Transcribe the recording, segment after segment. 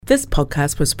This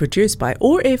podcast was produced by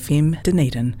OAR FM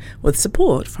Dunedin with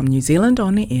support from New Zealand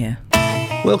On the Air.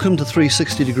 Welcome to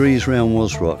 360 Degrees Round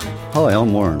Wazrock. Hi,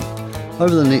 I'm Warren.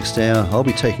 Over the next hour, I'll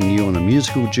be taking you on a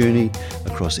musical journey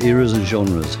across eras and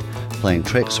genres, playing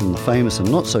tracks from the famous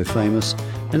and not so famous,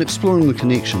 and exploring the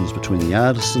connections between the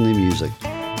artists and their music.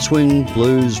 Swing,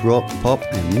 blues, rock, pop,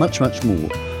 and much, much more.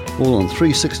 All on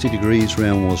 360 Degrees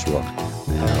Round Wazrock.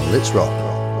 Now, let's rock.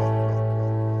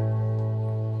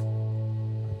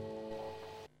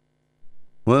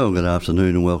 Well, good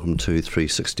afternoon and welcome to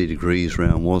 360 Degrees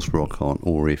Round Wazrock on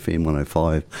OAR FM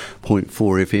 105.4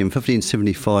 FM,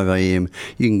 1575 AM.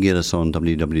 You can get us on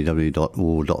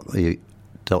www.oar.org.nz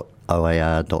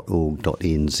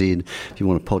if you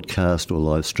want to podcast or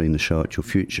live stream the show at your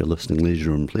future listening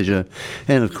leisure and pleasure.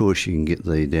 And of course you can get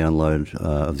the download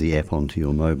of the app onto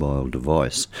your mobile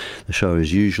device. The show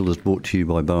as usual is brought to you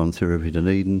by Bowen Therapy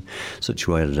Dunedin,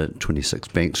 situated at 26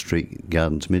 Bank Street,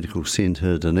 Gardens Medical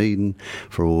Centre, Dunedin,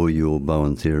 for all your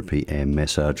Bowen therapy and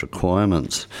massage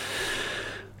requirements.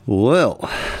 Well,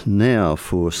 now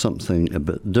for something a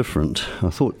bit different. I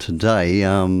thought today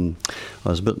I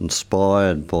was a bit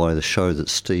inspired by the show that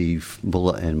Steve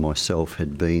Bullitt and myself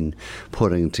had been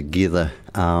putting together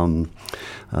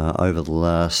over the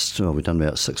last, we've done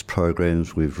about 6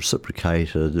 programs. We've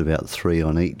reciprocated about 3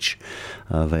 on each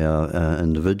of our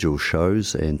individual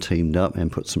shows and teamed up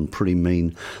and put some pretty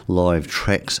mean live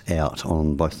tracks out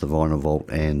on both the Vinyl Vault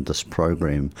and this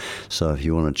program. So if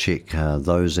you want to check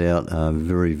those out,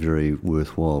 very, very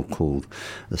worthwhile, called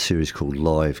a series called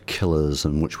Live Killers,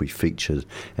 in which we featured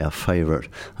our favourite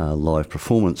live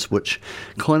performance, which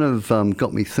kind of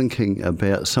got me thinking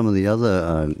about some of the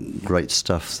other great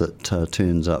stuff that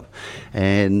turns up.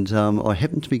 And I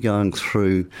happened to be going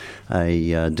through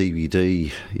a DVD,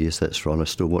 yes that's right, I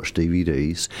still watch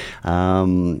DVDs,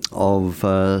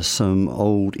 of some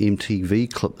old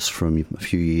MTV clips from a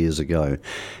few years ago,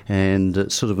 and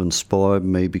it sort of inspired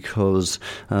me because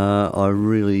I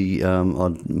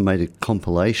made a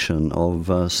compilation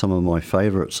of some of my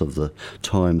favourites of the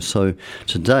time. So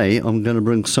today I'm going to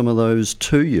bring some of those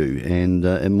to you, and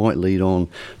it might lead on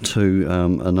to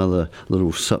another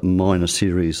little minor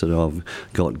series that I've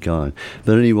got going.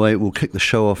 But anyway, we'll kick the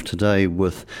show off today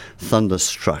with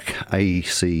Thunderstruck,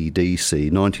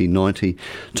 AC/DC, 1990,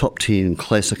 top 10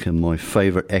 classic and my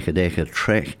favourite Akadaka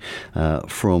track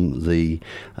from the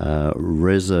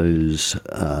Razor's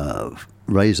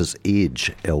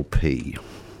Edge LP.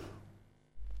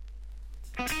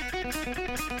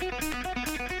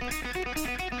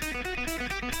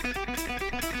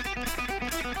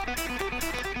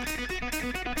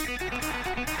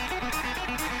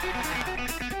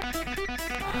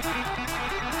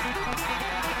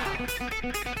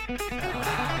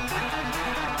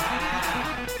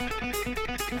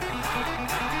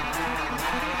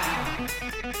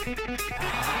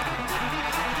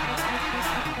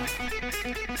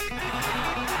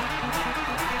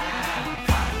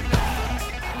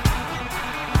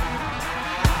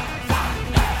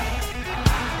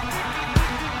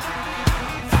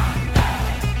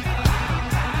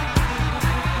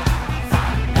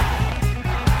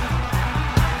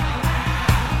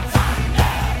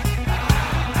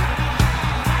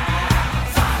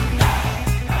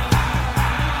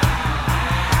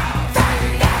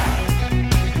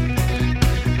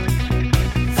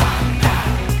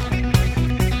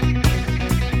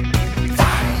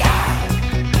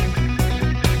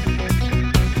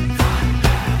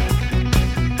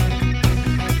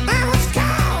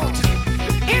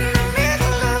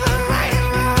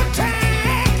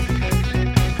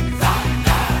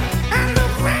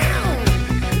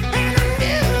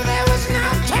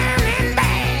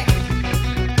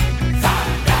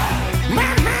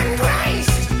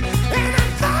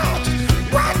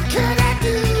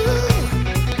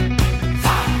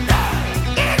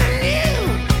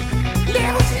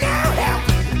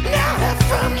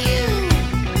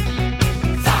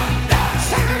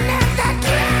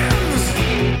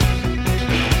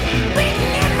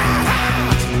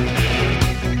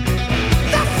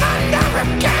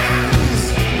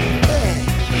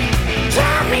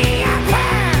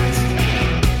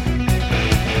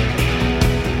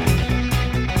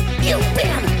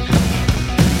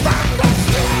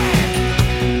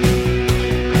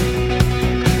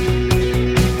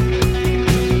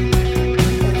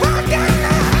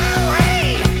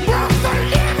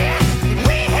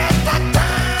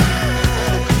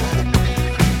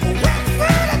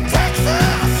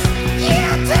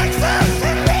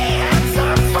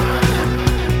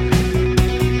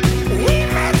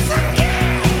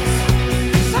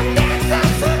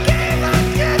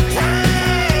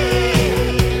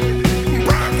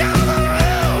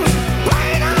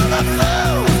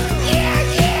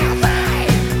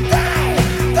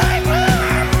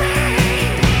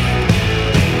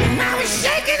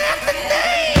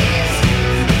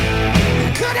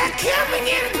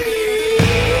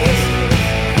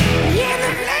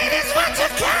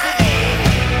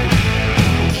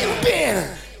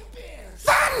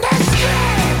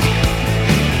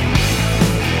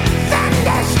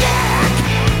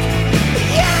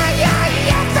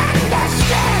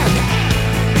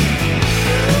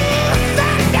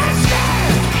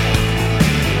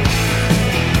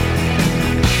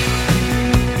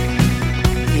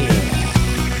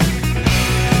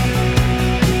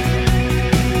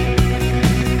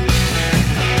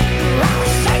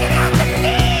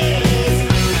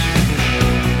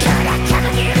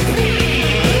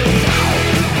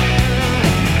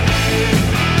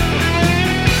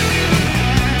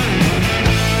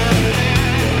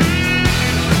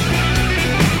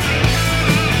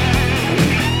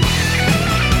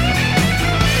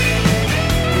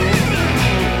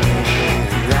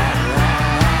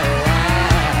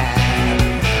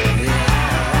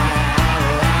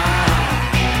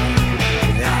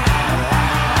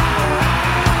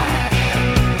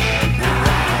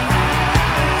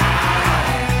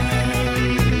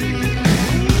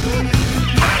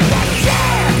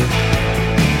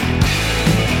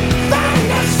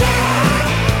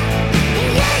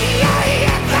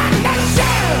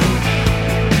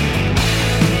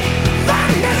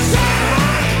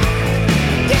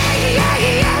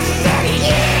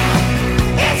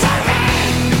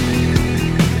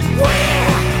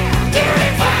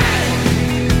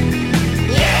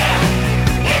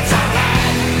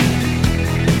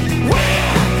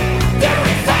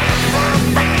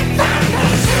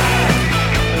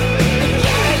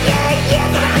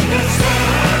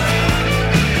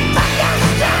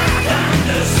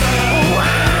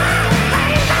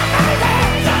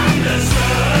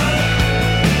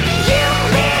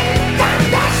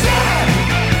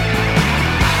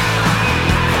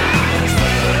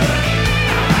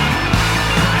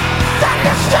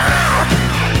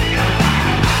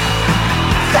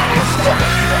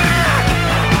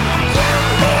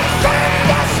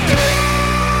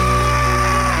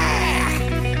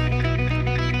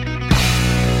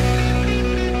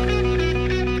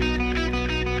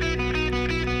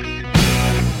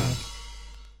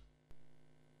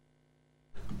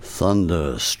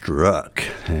 Thunderstruck,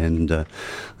 and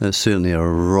that's certainly a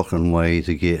rockin' way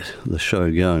to get the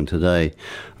show going today.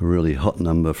 A really hot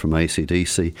number from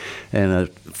AC/DC, and a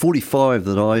 45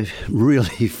 that I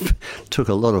really took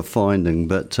a lot of finding,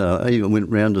 but I even went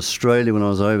round Australia when I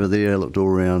was over there, looked all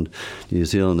around New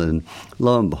Zealand, and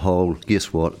lo and behold,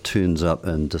 guess what, it turns up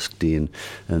in Disc Den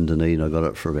in Dunedin. I got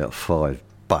it for about $5,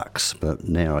 but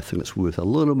now I think it's worth a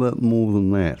little bit more than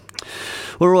that.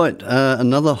 All right,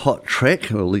 another hot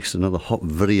track, or at least another hot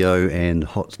video and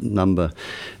hot number,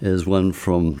 is one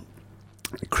from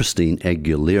Christine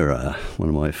Aguilera, one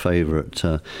of my favourite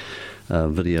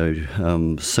video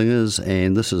singers,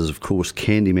 and this is, of course,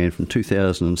 Candyman from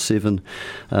 2007,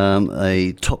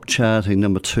 a top charting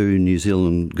number 2 New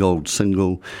Zealand gold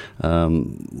single,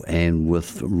 and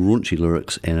with raunchy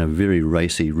lyrics and a very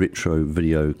racy retro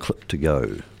video clip to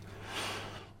go.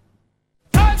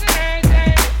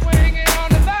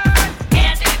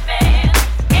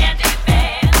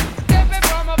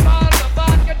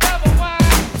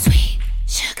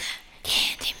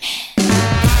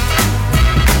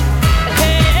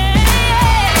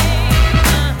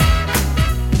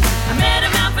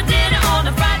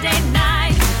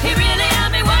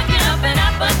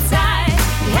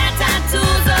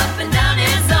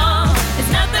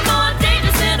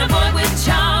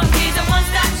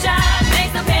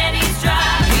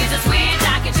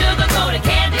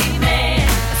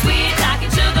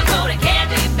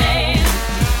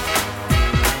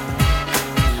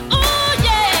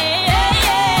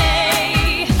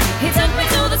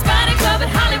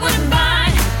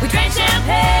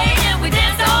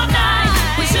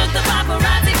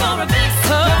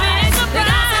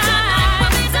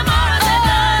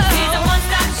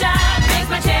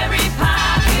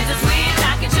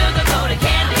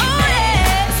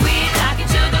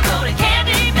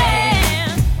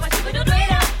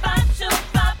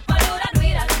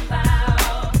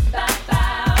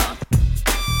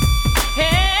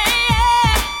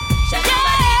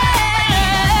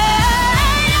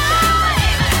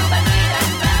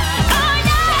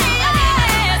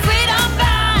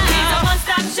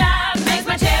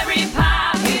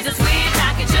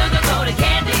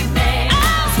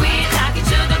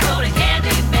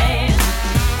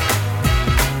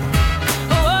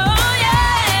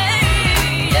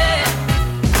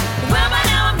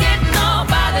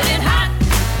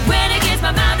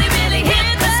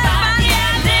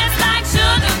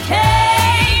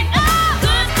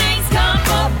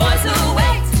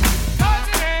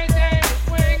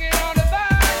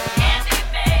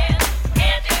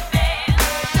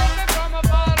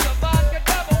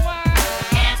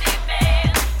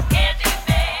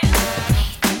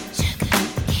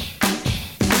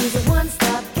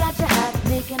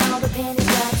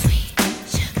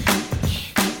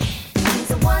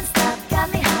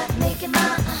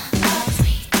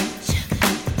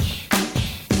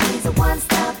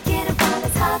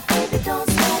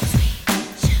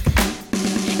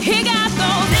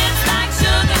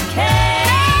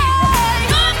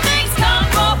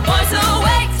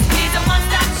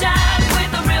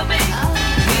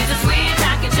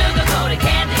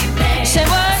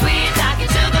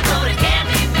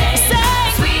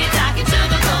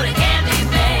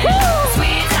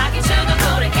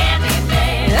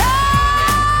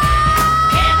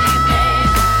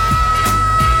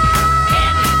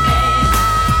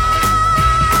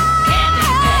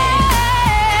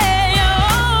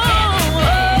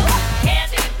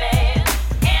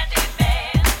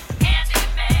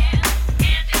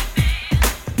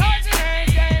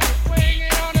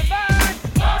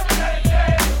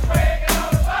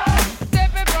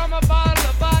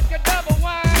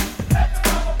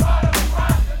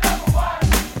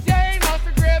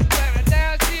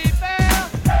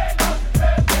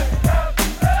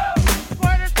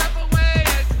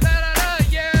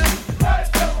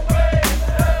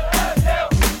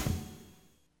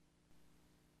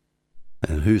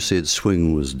 Who said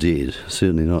swing was dead?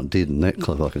 Certainly not dead in that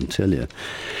clip, I can tell you.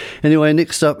 Anyway,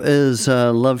 next up is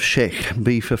Love Shack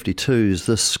B-52s,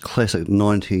 this classic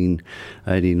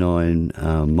 1989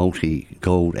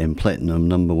 multi-gold and platinum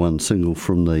 #1 single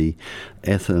from the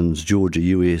Athens, Georgia,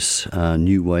 US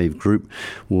new wave group,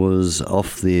 was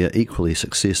off their equally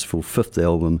successful 5th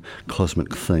album,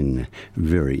 Cosmic Thing.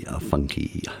 Very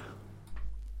funky.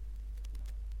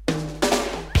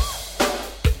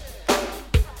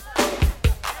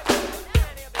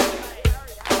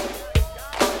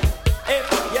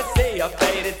 I'm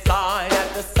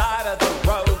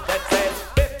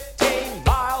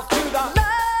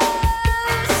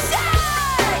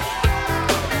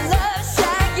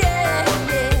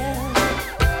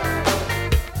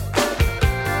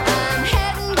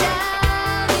heading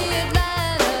down here.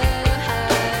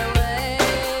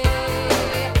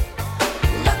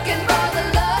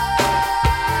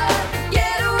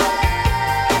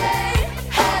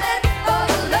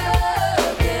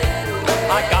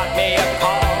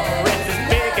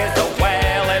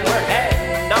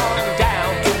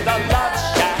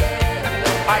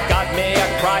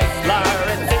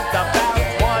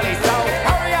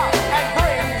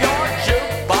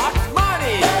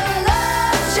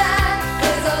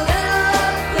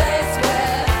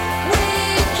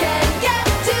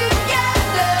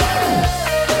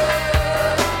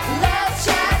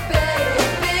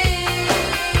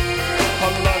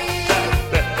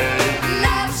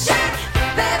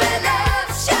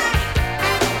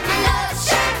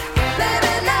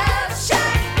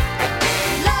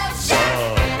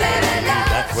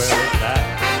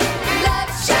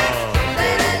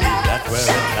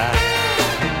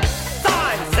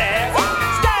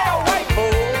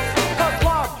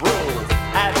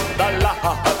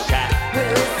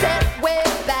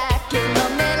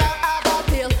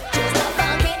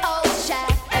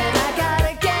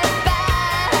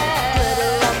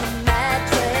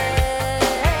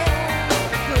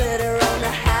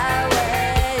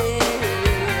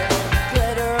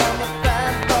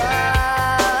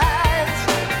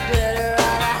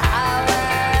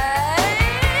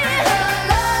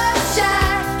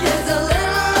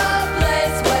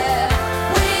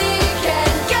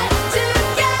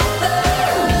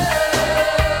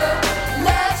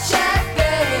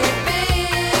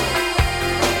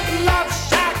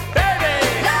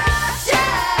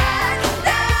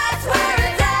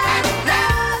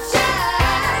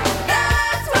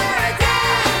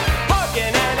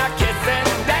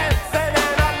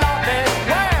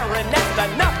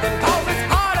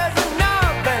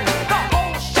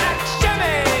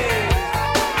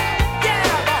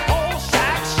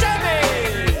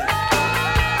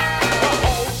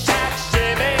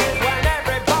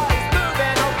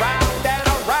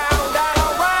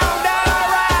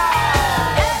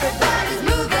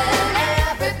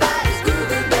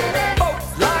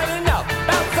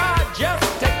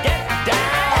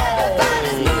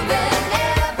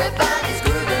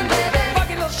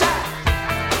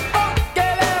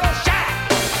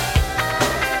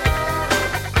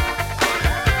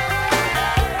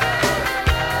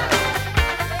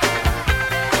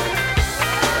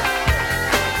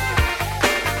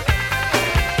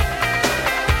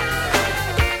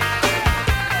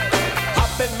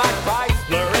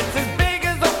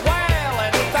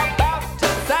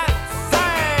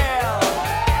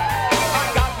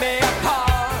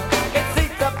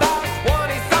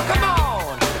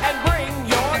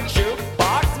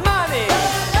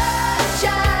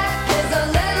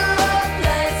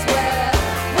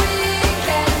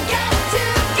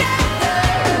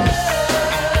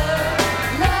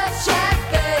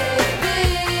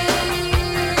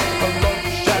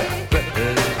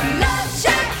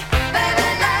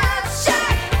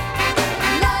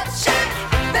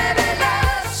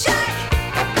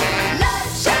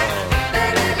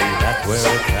 where it's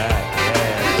at,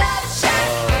 yeah.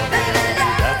 Oh, baby,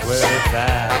 that's where it's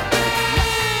at.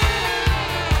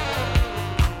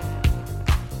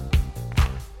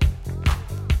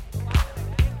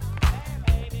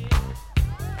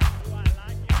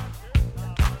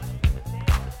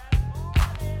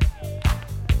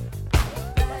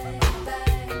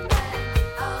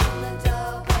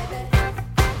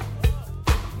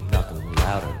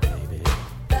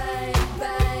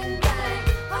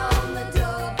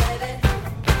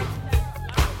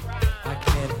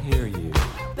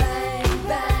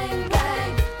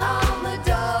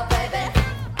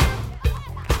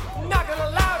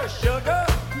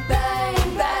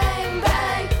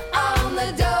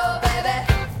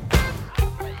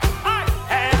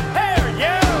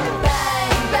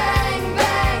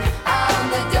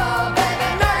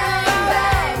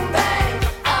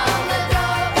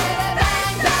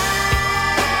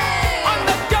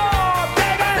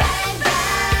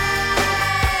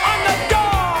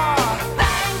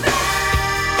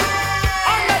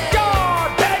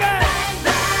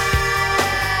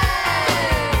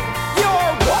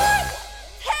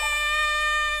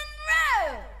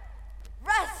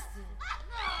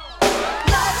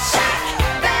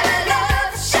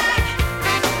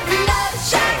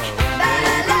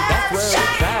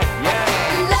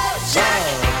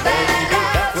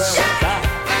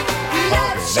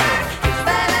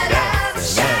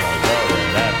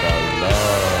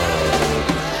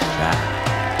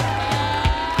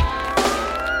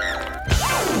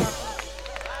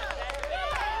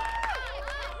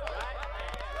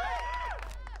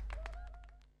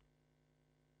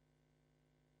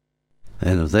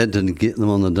 And if that didn't get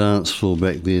them on the dance floor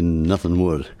back then, nothing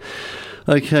would.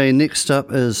 Okay, next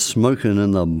up is Smokin' in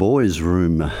the Boys'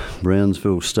 Room,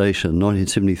 Brownsville Station,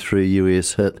 1973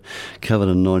 US hit, covered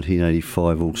in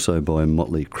 1985 also by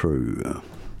Motley Crue.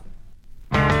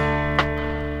 How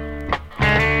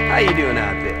you doing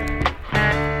out there?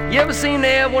 You ever seem to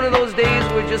have one of those days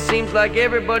where it just seems like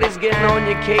everybody's getting on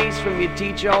your case from your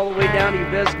teacher all the way down to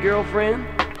your best girlfriend?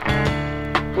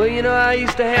 Well, you know, I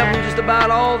used to have them just about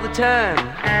all the time,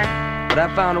 but I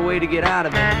found a way to get out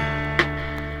of it.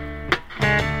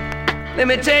 Let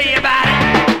me tell you about it.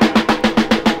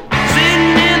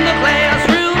 Sitting in the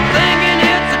classroom thinking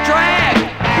it's a drag,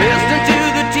 listening to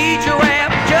the teacher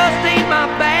rap just ain't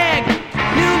my bag.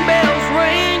 Noon bells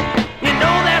ring, you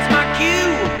know that's my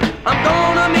cue. I'm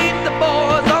gonna meet the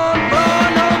boys on floor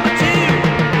number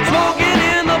 2. Smoking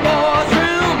in the boys'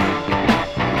 room,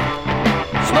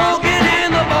 smoking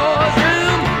in the boys'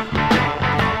 room.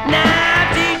 Now,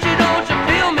 teacher, don't you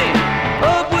feel me?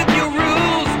 Up with your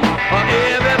rules, or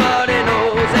everybody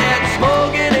knows that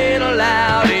smoking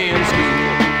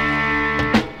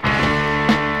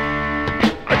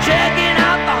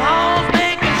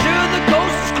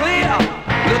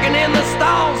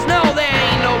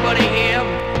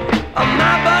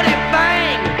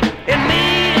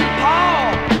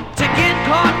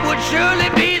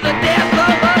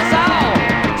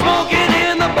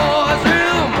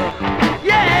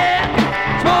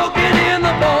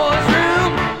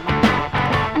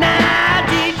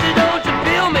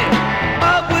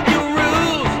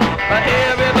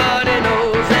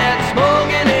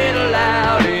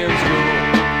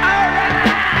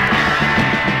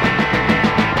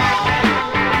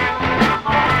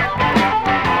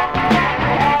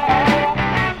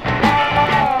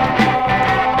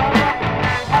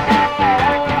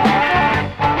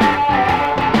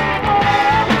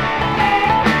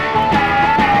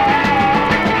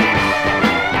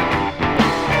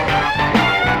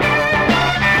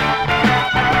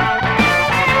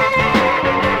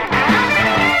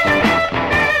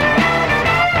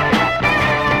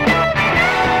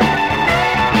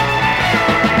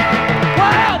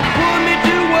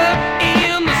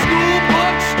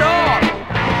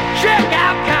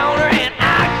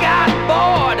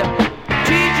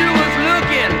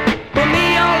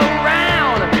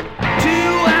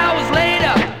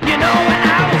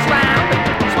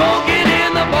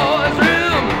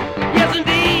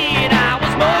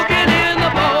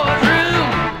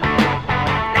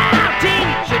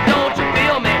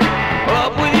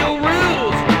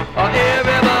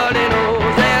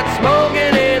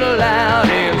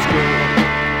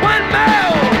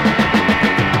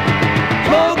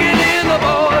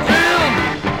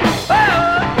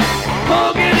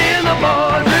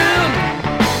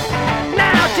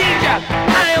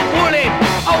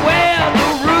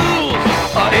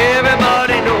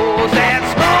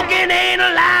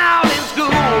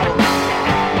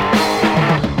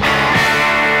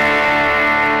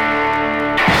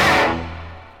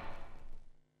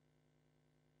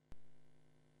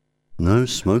No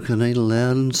smoking ain't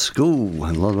allowed in school,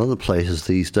 and a lot of other places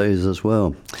these days as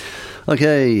well.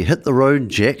 Okay, Hit the Road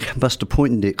Jack. Buster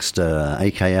Poindexter,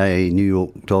 aka New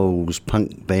York Dolls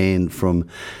punk band from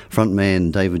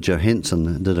frontman David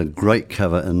Johansen, did a great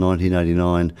cover in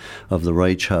 1989 of the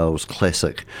Ray Charles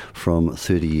classic from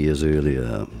 30 years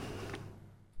earlier.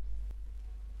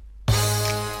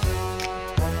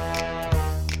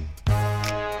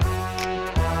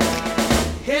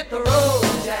 Hit the road,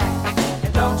 Jack,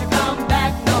 and don't you come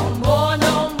back no more,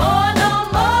 no more, no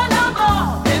more, no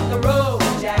more. Hit the road,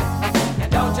 Jack,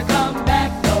 and don't you come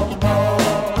back no more.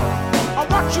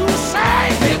 What you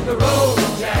say? Hit the road,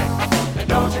 Jack, and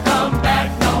don't you come back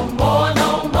no more,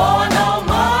 no more, no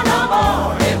more, no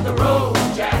more. Hit the road,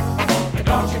 Jack, and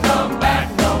don't you come back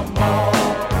no more.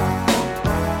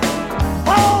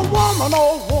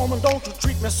 Oh woman, don't you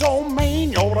treat me so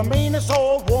mean. You're the meanest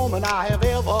old woman I have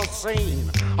ever seen.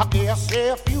 I guess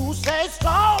if you say so,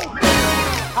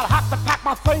 I'll have to pack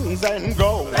my things and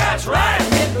go. That's right.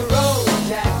 Hit the road,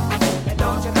 Jack, and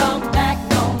don't you come back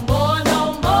no more,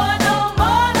 no more, no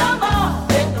more, no more.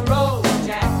 Hit the road,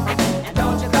 Jack, and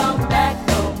don't you come back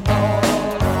no more.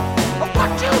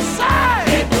 What you say?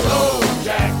 Hit the road,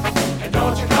 Jack, and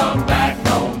don't you come back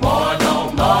no more, no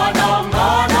more, no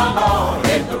more, no more.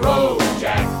 Hit the road,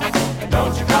 Jack, and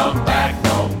don't you come back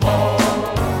no more.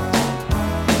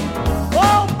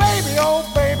 Oh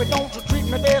baby, don't you treat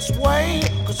me this way,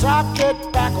 'cause I'll get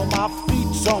back on my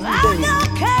feet someday. I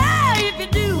don't care if you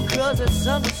do, 'cause it's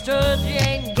understood you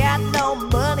ain't got no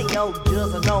money, no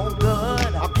doesn't no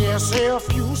good. I guess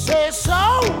if you say so,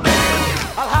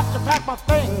 I'll have to pack my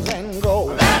things and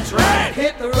go. That's right.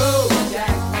 Hit the road,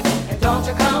 Jack, and don't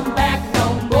you come back no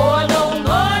more, no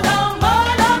more, no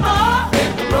more, no more.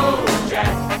 Hit the road,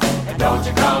 Jack, and don't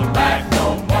you come back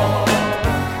no more.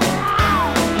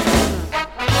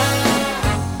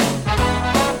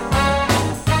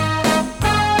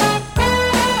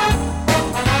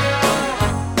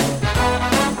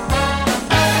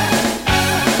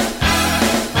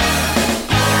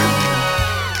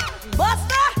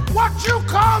 Buster, What you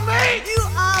call me? you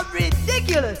are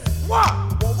ridiculous. What?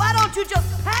 Well, why don't you just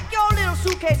pack your little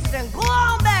suitcases and go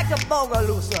on back to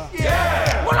Bogalusa?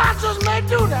 Well, I just may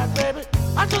do that, baby.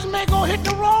 I just may go hit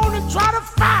the road and try to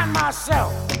find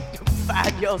myself.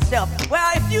 Find yourself.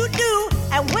 Well, if you do,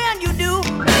 and when you do,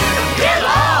 Get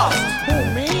lost. Who,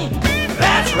 me?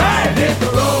 That's right. Hit the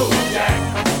road, Jack,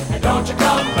 and don't you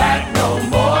come back no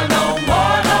more, no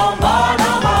more, no more,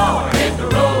 no more. Hit the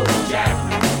road, Jack,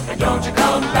 and don't you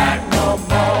come back no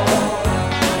more.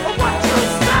 What you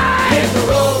say? Hit the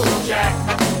road, Jack,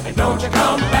 and don't you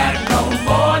come back no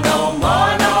more, no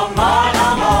more, no more, no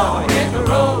more. Hit the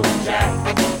road, Jack,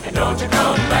 and don't you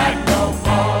come back no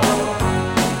more.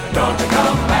 Don't you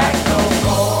come back no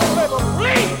more. Baby,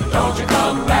 please. Don't you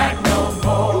come back no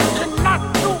more. You cannot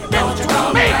do Don't this you to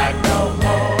come me. back no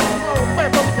more. Oh,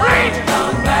 baby, Don't please. you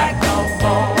come back no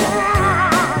more.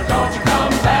 Don't you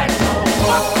come back no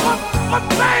more. What,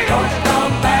 baby? Don't you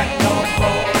come back no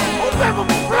more. Oh, baby, Don't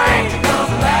please. you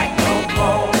come back no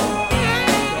more.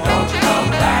 Don't you come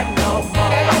back no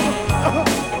more.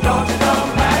 Don't you come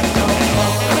back no more. Don't you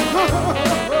come back no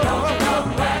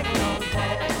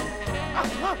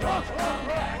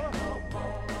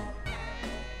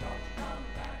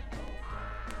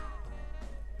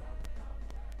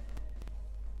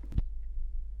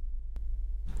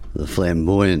The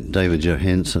flamboyant David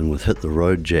Johansen with Hit the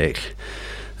Road Jack.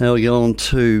 Now we go on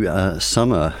to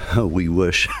Summer, We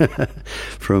Wish,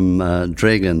 from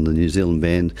Dragon, the New Zealand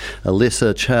band, a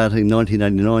lesser charting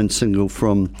 1989 single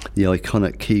from the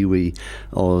iconic Kiwi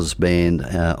Oz band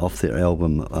off their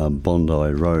album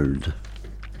Bondi Road.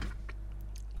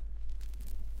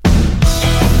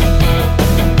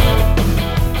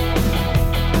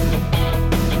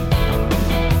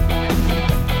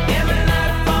 Every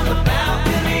night from the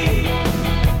balcony,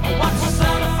 I watch the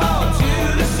sun fall to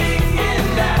the sea,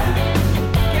 and I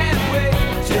can't wait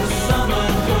till summer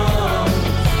comes.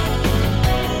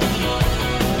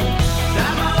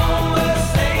 Now my own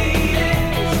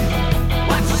Mercedes,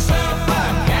 watch the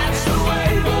sunfire catch the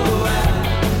wave. Oh,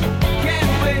 I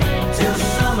can't wait till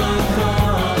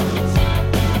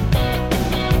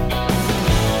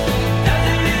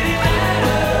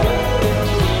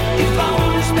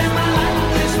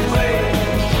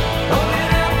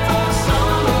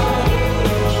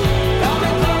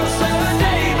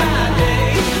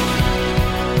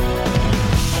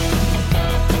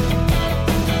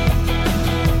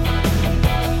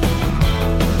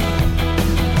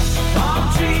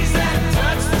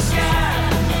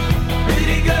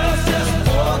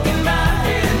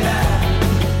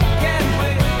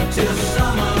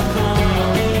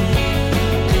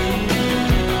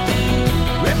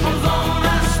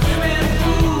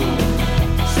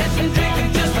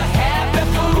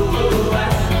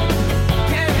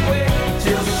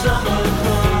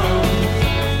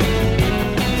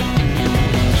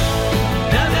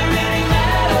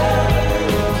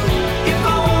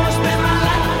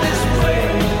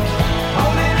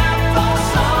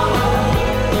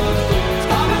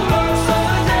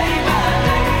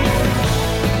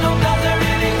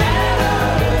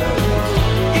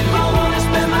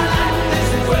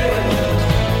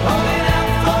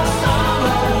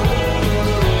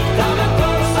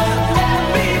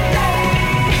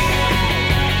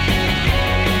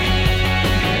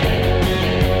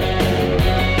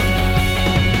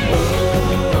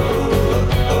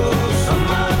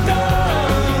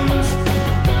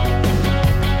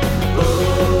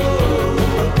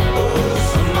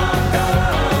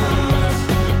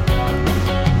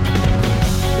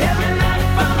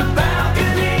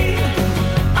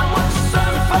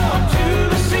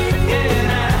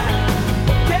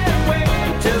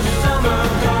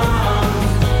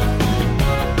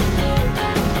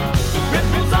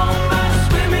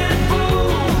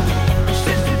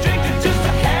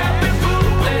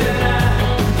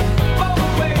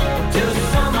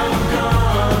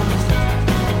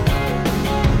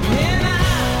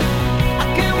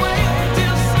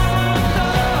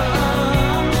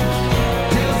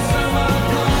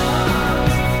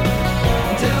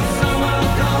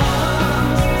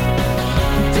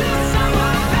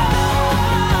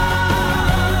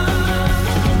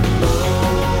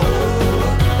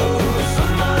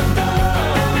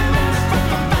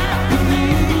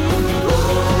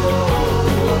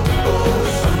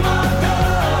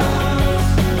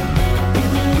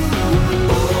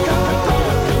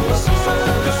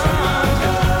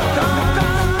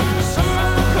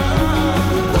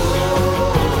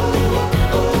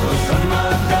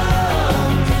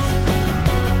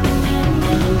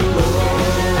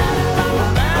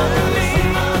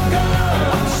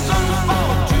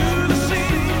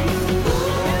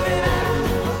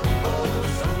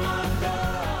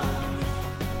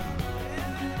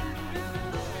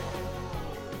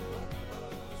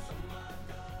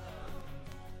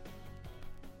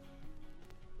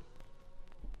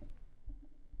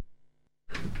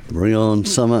Bring On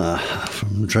Summer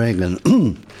from Dragon.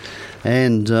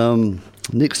 And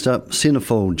next up,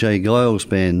 Centerfold, Jay Giles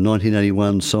Band,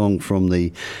 1981 song from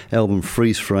the album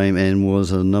Freeze Frame, and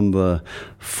was a number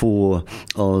 4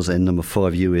 Oz and number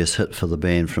 5 US hit for the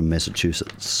band from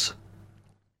Massachusetts.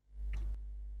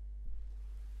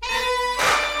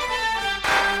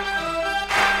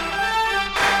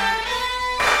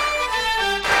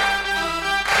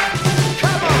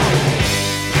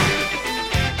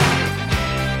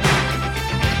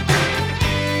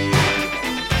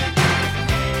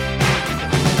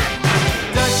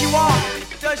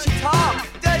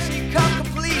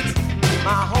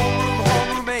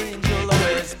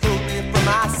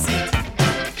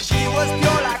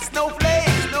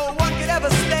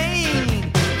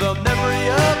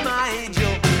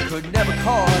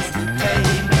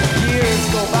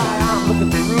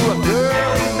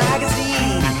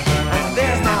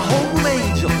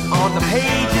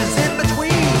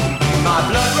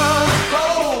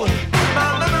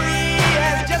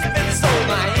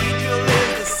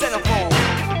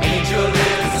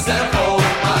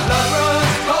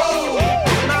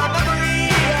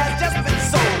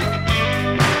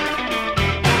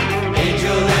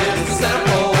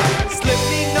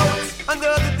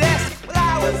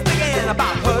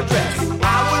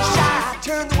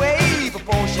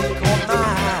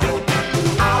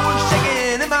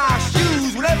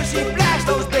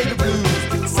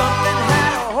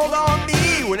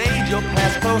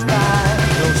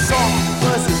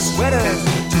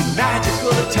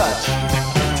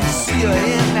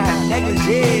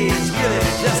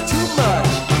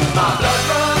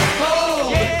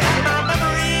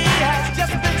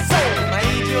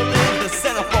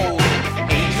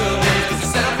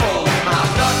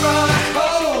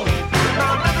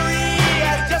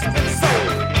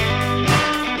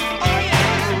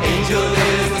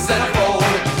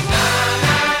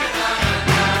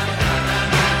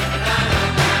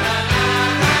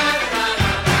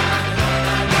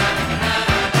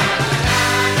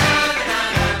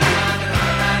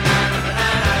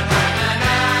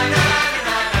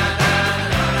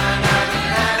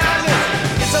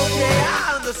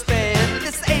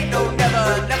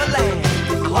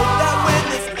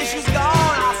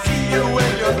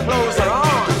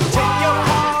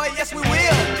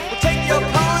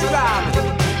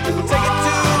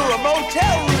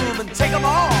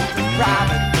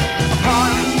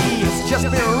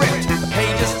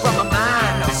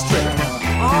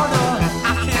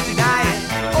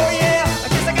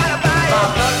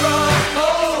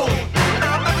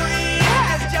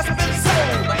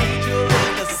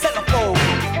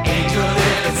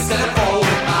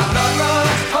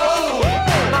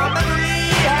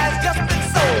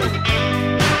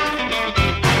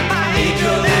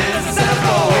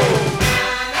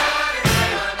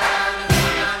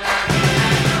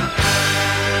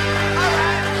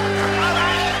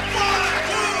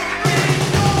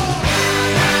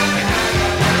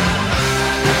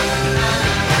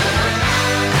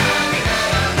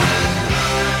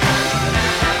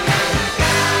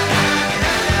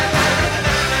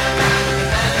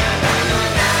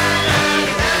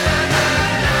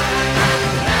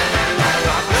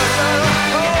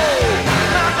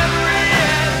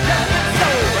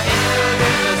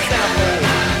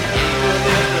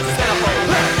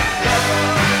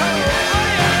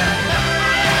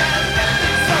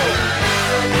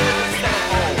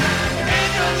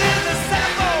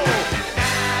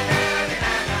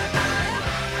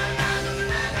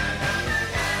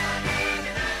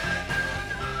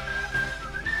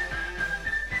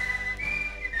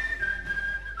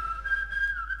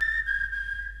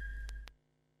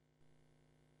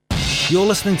 You're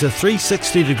listening to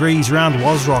 360 Degrees Round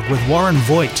Wazrock with Warren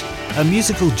Voigt, a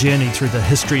musical journey through the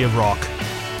history of rock.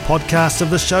 Podcasts of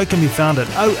the show can be found at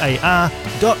oar.org.nz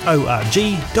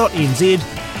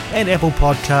and Apple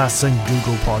Podcasts and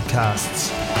Google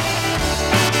Podcasts.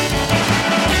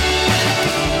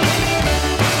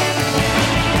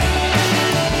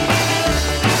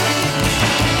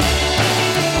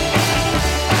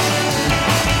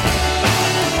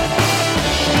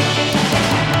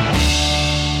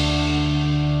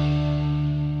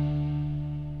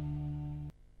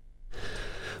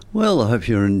 Well, I hope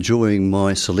you're enjoying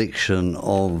my selection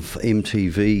of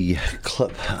MTV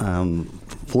clip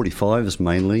 45's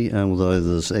mainly, although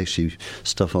there's actually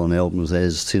stuff on albums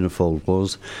as Centerfold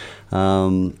was.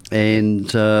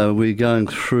 And we're going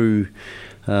through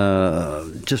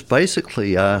just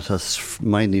basically artists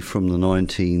mainly from the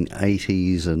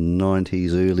 1980s and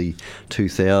 90s, early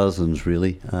 2000s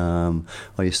really.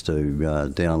 I used to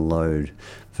download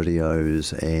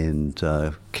videos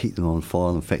and keep them on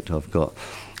file. In fact, I've got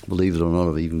believe it or not,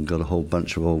 I've even got a whole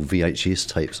bunch of old VHS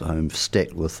tapes at home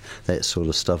stacked with that sort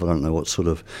of stuff. I don't know what sort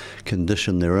of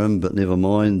condition they're in, but never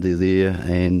mind, they're there,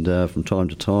 and from time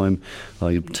to time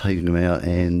I take them out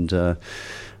and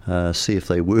see if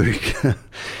they work.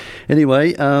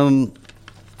 Anyway,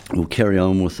 we'll carry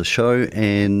on with the show,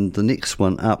 and the next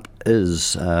one up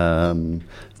is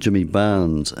Jimmy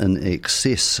Barnes, In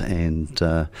Excess, and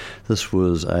this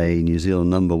was a New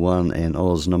Zealand #1 and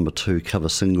Oz #2 cover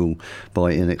single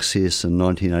by In Excess in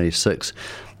 1986.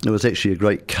 It was actually a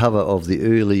great cover of the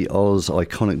early Oz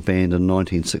iconic band in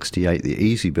 1968, the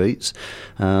Easy Beats,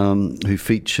 who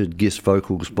featured guest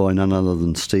vocals by none other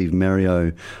than Steve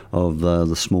Mario of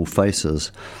the Small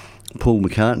Faces. Paul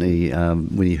McCartney,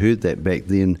 when he heard that back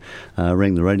then,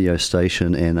 rang the radio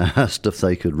station and asked if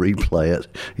they could replay it.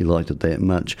 He liked it that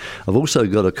much. I've also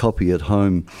got a copy at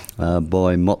home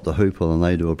by Mott the Hoople, and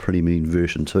they do a pretty mean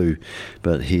version too.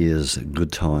 But here's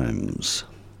Good Times.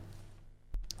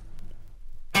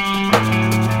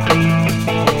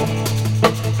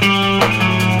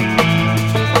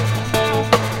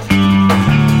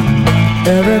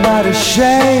 Everybody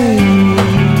shame,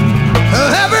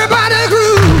 everybody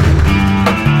groove,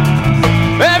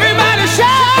 everybody shine.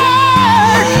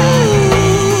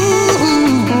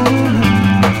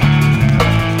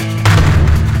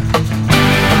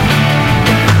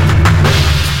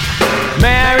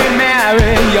 Mary,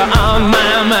 Mary, you're on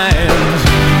my mind.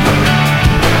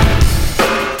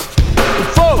 The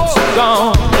folks are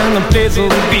gone and the place will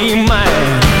be mine.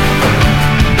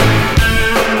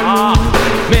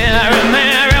 Mary,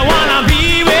 Mary, I wanna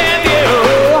be with you.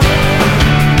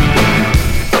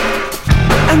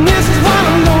 And this is what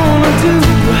I'm gonna do.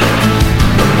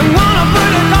 I'm gonna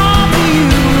put it all to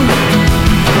you.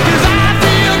 'Cause I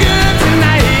feel good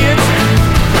tonight.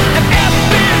 And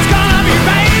everything's gonna be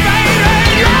right, right,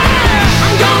 right, yeah.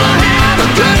 I'm gonna have a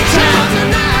good time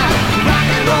tonight. Rock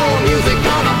and roll music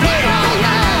gonna play all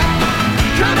night.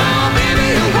 Come on, baby,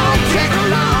 it won't take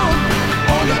long.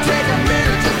 Only take a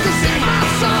minute just to sing my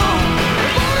song.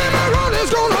 Bonnie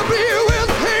Maroney's gonna be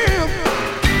with him.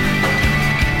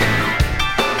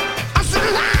 I said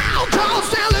loud, Carl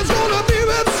Stanley's gonna be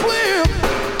with Slim.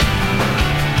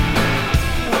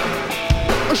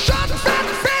 A short fat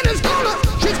Fanny's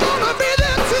she's gonna be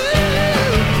there too.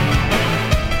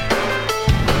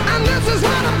 And this is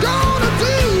what I'm gonna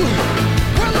do.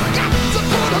 Well, I got to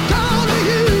put a call to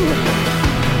you.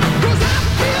 'Cause I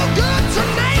feel good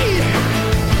tonight.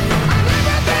 And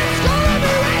everything's gonna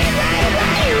be right, right,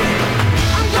 right.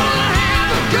 I'm gonna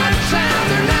have a good time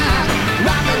tonight.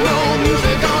 Rock and roll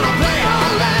music gonna play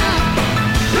all night.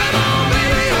 Come on,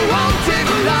 baby, it won't take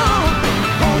long.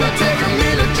 Only take a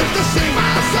minute just to sing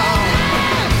my song.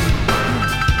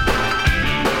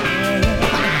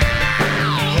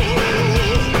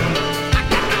 I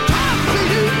got to talk to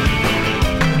you.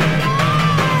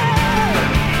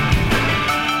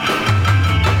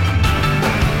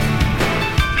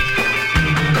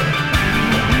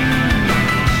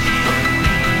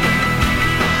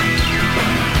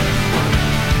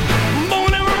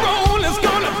 Bonnie Maroney's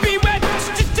gonna be with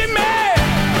Jimmy.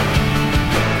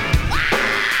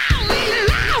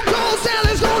 Loud Gold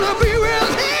Sally's gonna be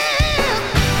with him.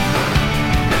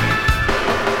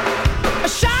 A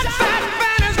shot fat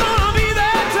Fanny's gonna be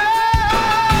there too.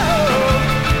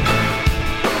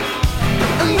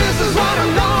 And this is what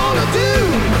I'm gonna do.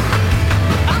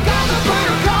 I'm gonna put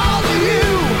a call to you.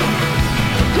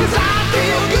 'Cause I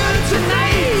feel good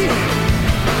tonight.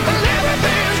 And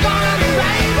everything's gonna be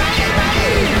right, right,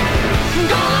 right. I'm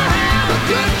gonna have a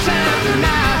good time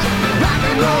tonight. Rock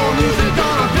and roll music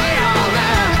gonna play all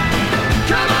night.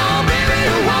 Come on, baby,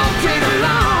 it won't take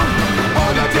long.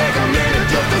 Only take a minute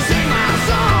just to sing my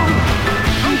song.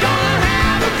 I'm gonna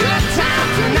have a good time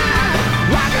tonight.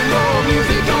 Rock and roll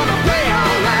music gonna play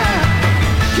all night.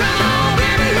 Come on,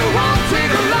 baby, it won't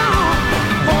take long.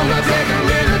 Only take a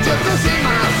minute just to sing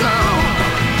my song.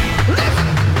 Listen,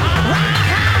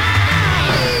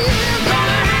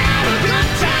 gonna have a good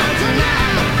time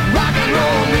tonight. Rock and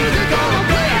roll music gonna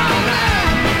play all night.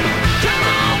 Come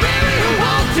on, baby, it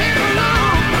won't take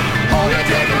long. Only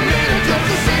take a minute just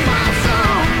to sing my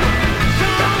song.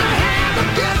 Gonna have a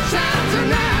good time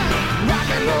tonight. Rock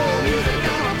and roll music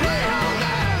gonna play all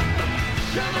night.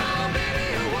 Come on, baby,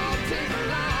 it won't take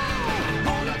long.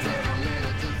 Only take a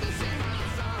minute just to sing my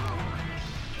song.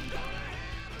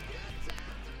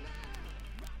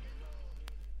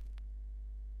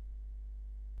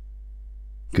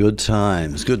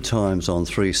 Good times on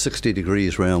 360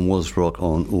 degrees round Wazrock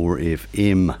on OAR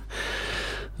FM.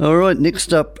 All right,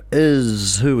 next up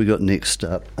is, who we got next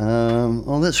up?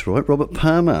 Oh, that's right, Robert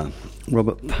Palmer.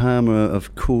 Robert Palmer,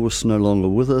 of course, no longer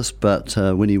with us, but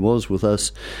when he was with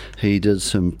us, he did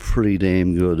some pretty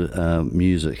damn good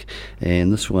music.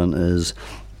 And this one is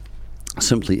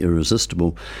Simply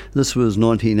Irresistible. This was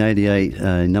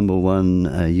 1988 number one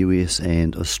US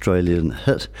and Australian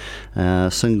hit,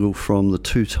 single from the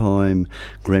two-time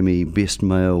Grammy Best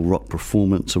Male Rock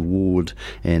Performance Award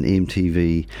and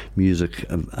MTV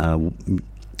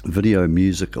Video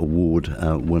Music Award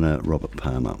winner Robert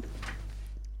Palmer.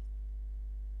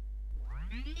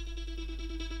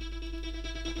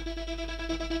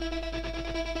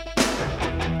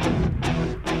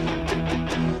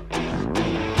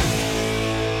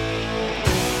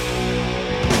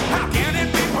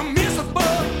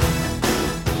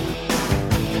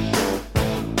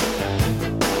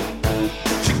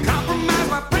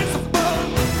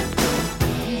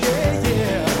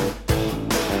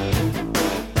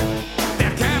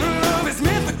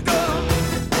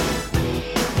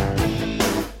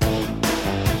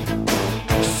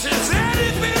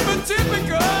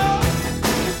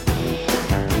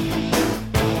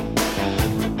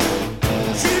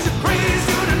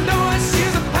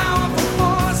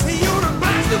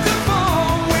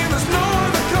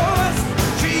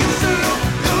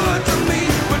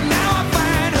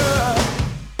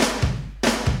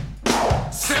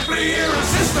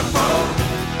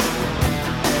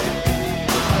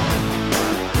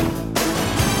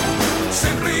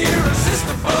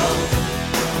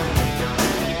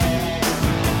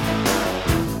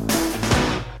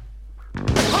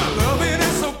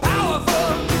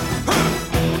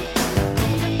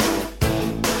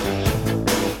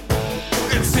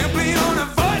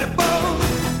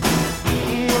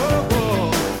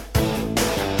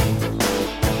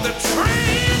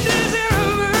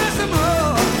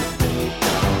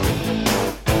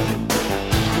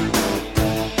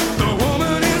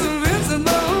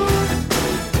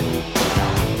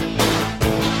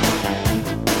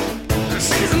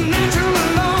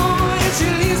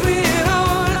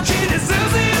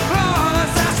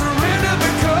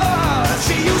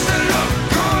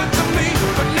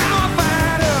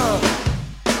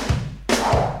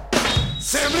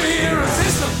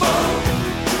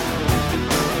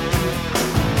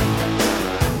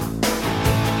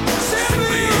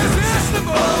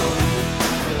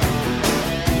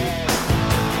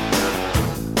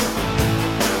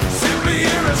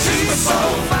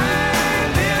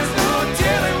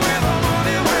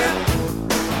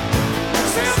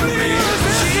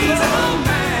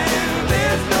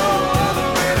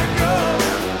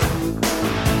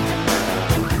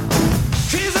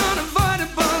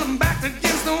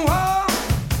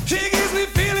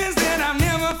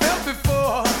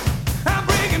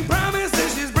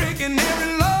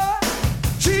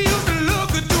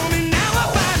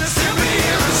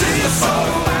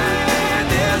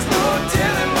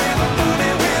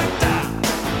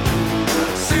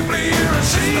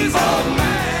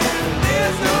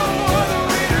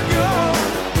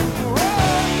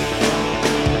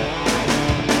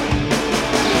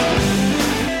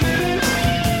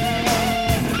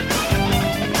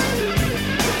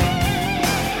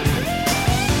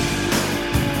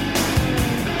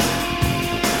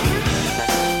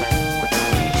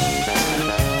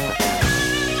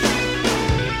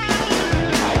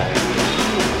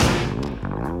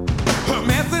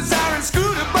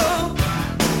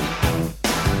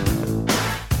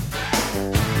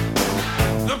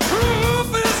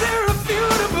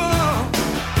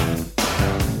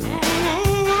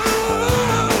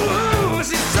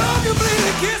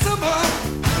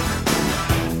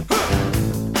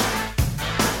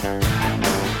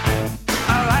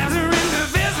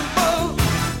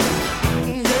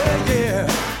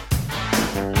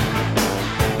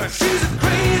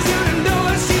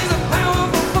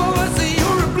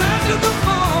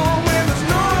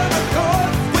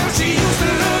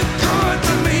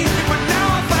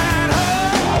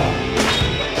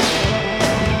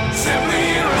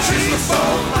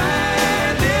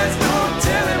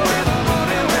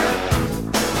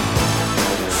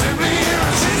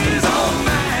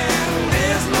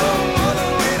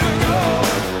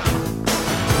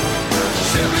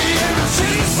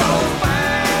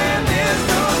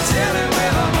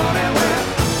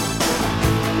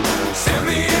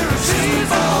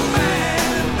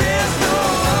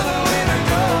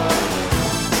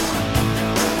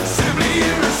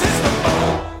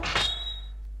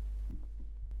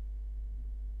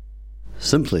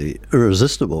 Simply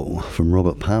Irresistible from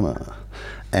Robert Palmer.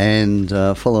 And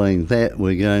following that,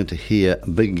 we're going to hear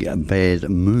Big Bad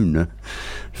Moon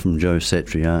from Joe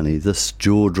Satriani. This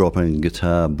jaw-dropping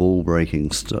guitar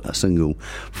ball-breaking single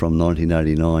from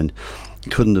 1989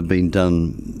 Couldn't have been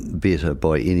done better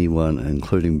by anyone,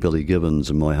 including Billy Gibbons,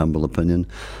 in my humble opinion.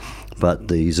 But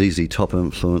the ZZ Top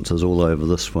influence is all over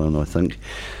this one, I think.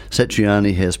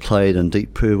 Satriani has played in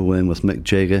Deep Purple and with Mick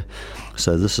Jagger,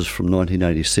 so this is from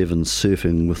 1987's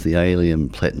Surfing with the Alien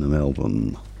Platinum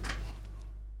album.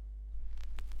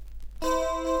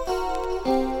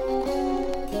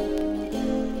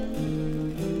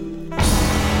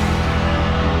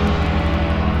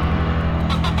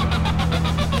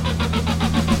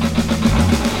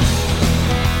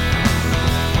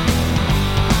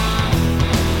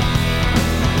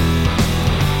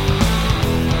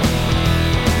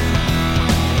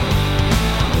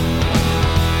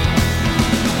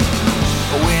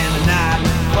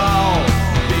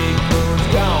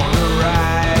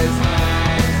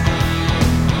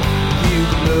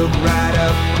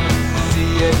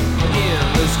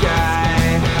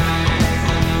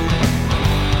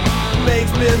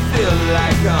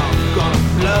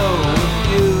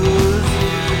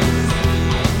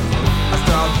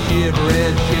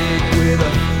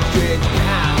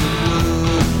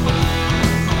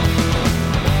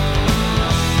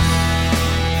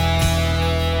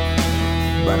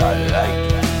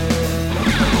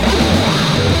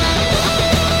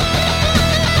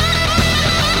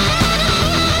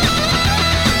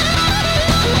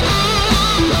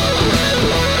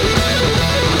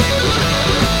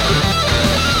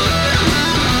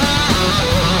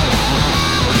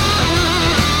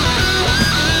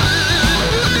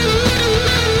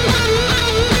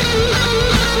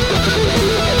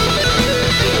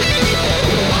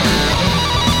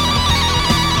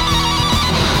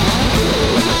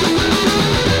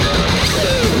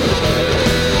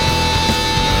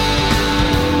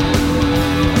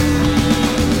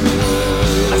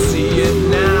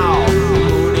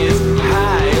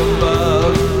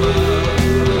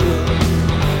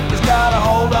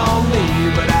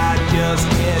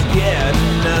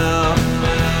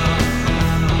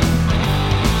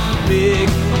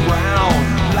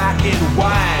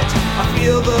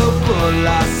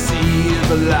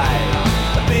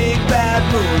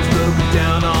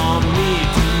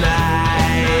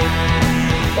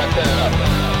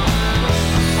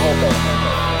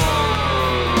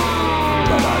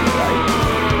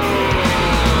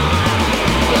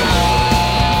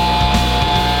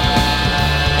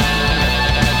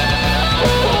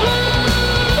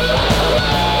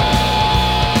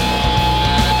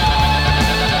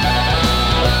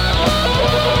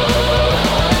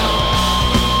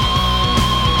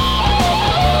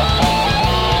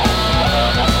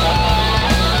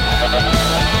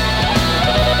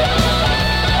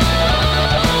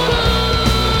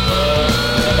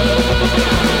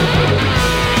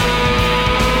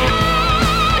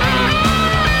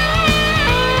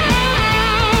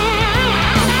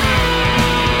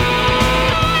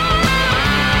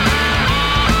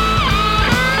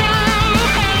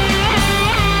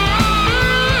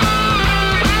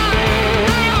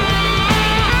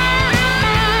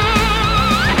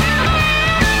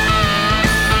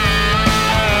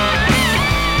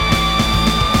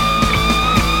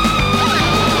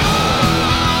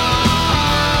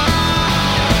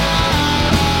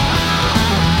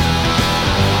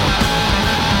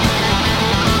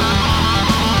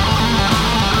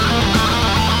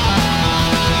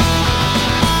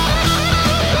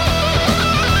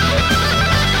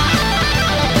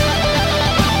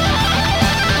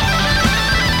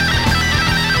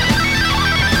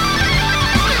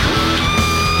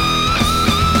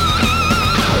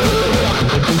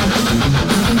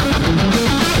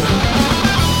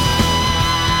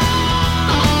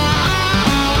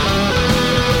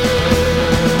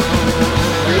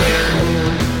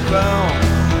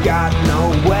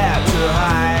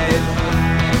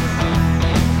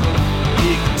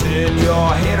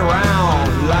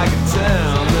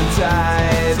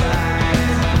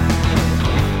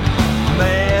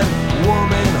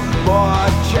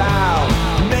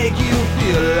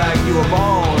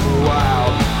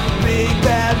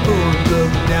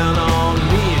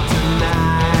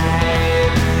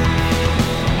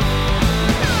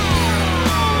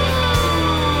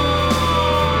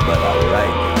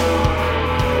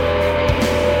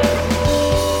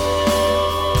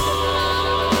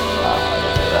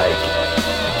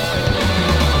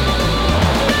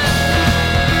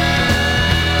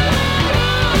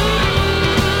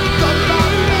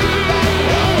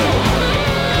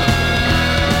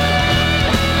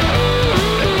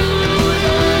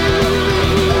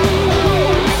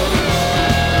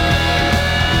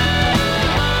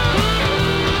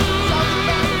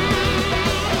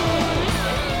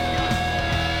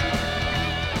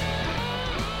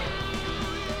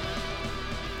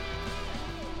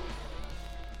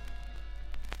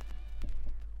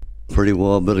 Pretty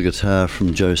wild bit of guitar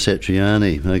from Joe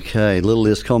Satriani. Okay, a little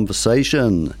less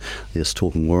conversation. Less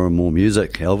talking, more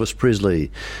music. Elvis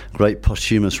Presley, great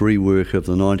posthumous rework of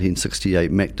the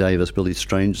 1968 Mac Davis Billy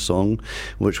Strange song,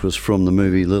 which was from the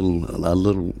movie Live a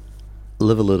Little,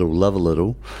 Love a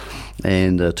Little,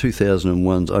 and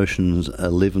 2001's Ocean's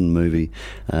 11 movie,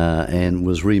 and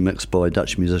was remixed by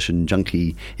Dutch musician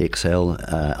Junkie XL,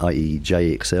 i.e.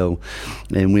 JXL,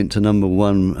 and went to number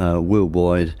one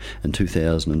worldwide in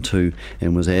 2002,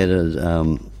 and was added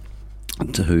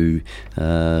to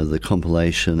the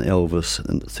compilation Elvis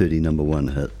and 30 number one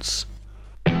hits.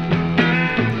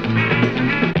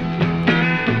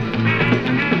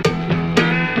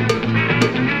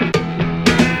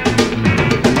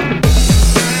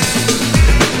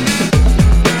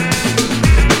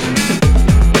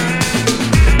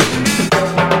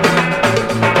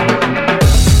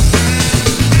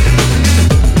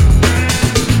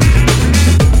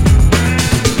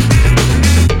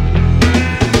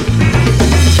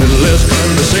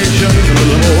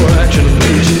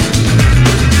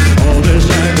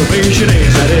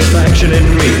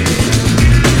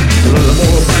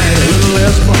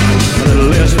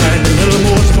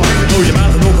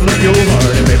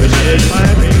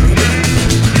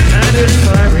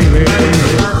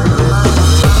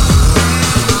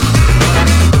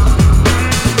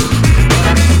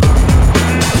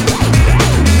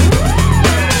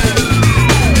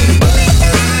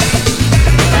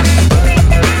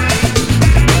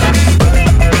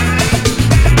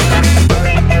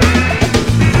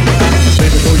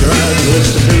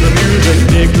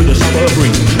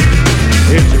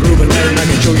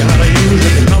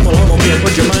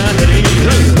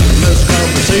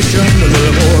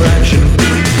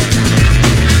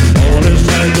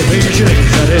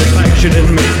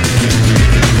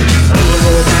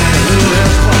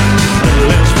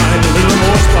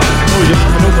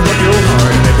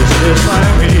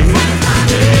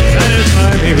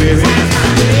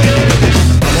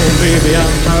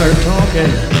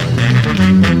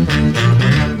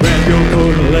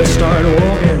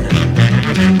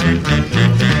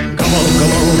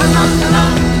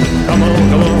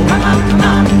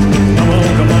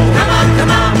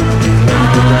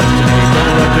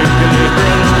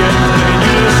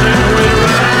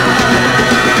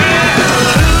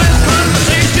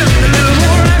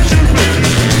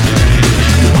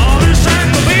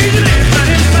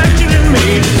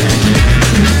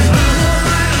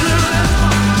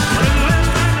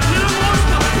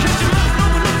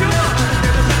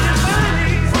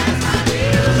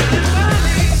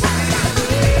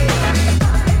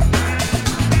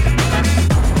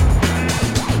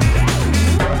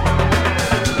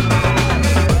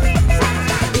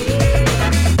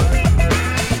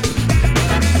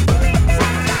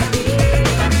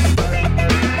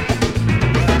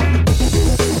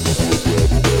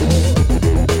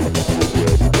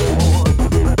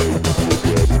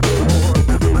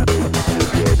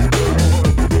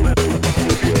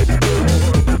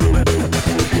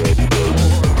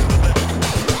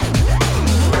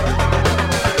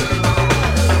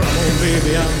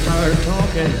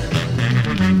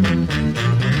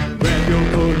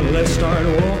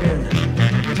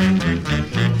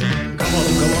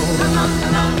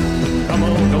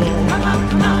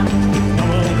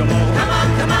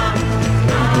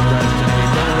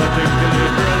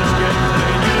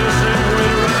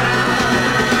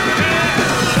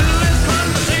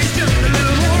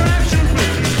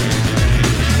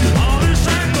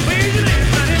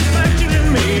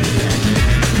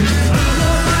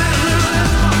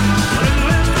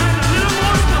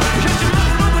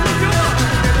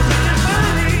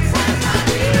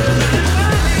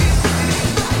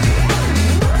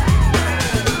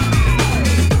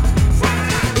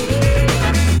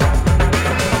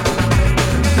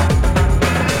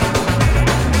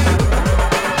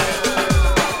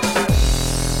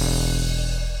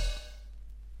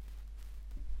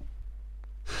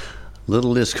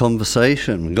 Little less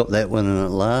conversation. We got that one in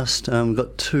at last. We've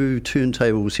got two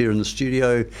turntables here in the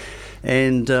studio,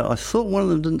 and I thought one of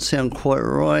them didn't sound quite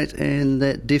right, and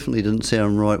that definitely didn't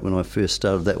sound right when I first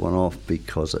started that one off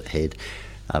because it had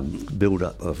a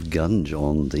build-up of gunge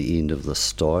on the end of the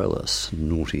stylus.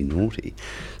 Naughty, naughty.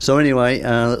 So anyway,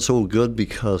 that's all good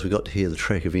because we got to hear the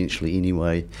track eventually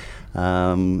anyway.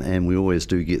 And we always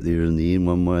do get there in the end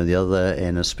one way or the other,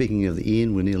 and speaking of the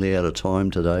end, we're nearly out of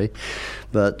time today,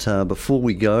 but before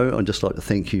we go, I'd just like to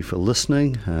thank you for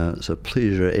listening. It's a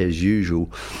pleasure as usual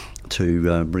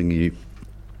to bring you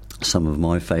some of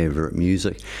my favourite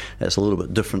music. That's a little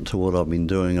bit different to what I've been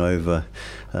doing over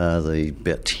the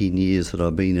about 10 years that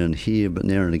I've been in here, but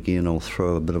now and again I'll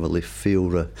throw a bit of a left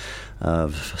fielder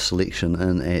selection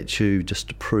in at you, just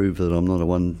to prove that I'm not a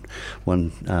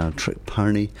one trick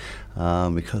pony.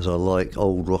 Because I like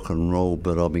old rock and roll,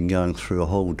 but I've been going through a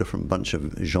whole different bunch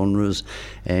of genres,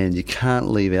 and you can't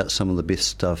leave out some of the best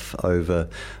stuff over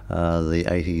the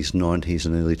 80s, 90s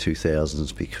and early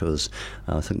 2000s, because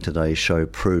I think today's show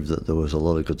proved that there was a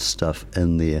lot of good stuff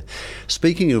in there.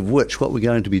 Speaking of which, what we're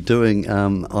going to be doing,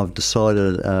 I've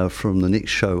decided from the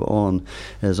next show on,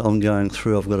 is I'm going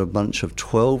through, I've got a bunch of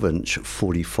 12-inch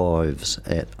 45's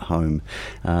at home,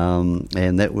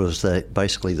 and that was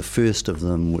basically the first of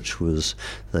them, which was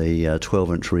the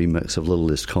 12-inch remix of Little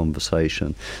Less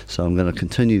Conversation. So I'm going to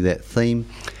continue that theme,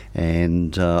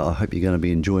 and I hope you're going to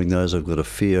be enjoying those. I've got a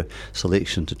fair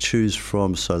selection to choose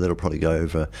from, so that'll probably go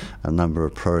over a number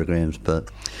of programs. But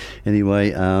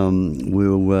anyway,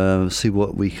 we'll see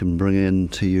what we can bring in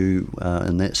to you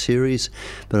in that series.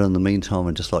 But in the meantime,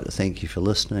 I'd just like to thank you for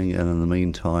listening, and in the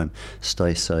meantime,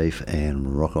 stay safe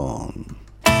and rock on.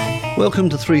 Welcome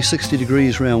to 360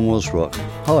 Degrees Round Wazrock.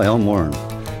 Hi, I'm Warren.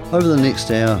 Over the next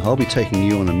hour, I'll be taking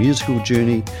you on a musical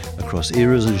journey across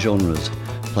eras and genres,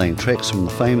 playing tracks from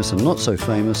the famous and not so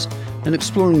famous, and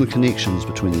exploring the connections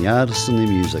between the artists and their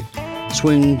music.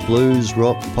 Swing, blues,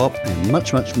 rock, pop, and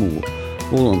much, much more.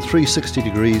 All on 360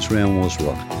 Degrees Round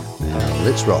Wazrock. Now,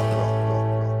 let's rock.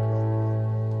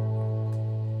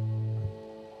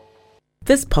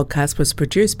 This podcast was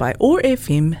produced by OAR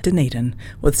FM Dunedin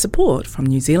with support from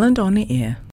New Zealand On the Air.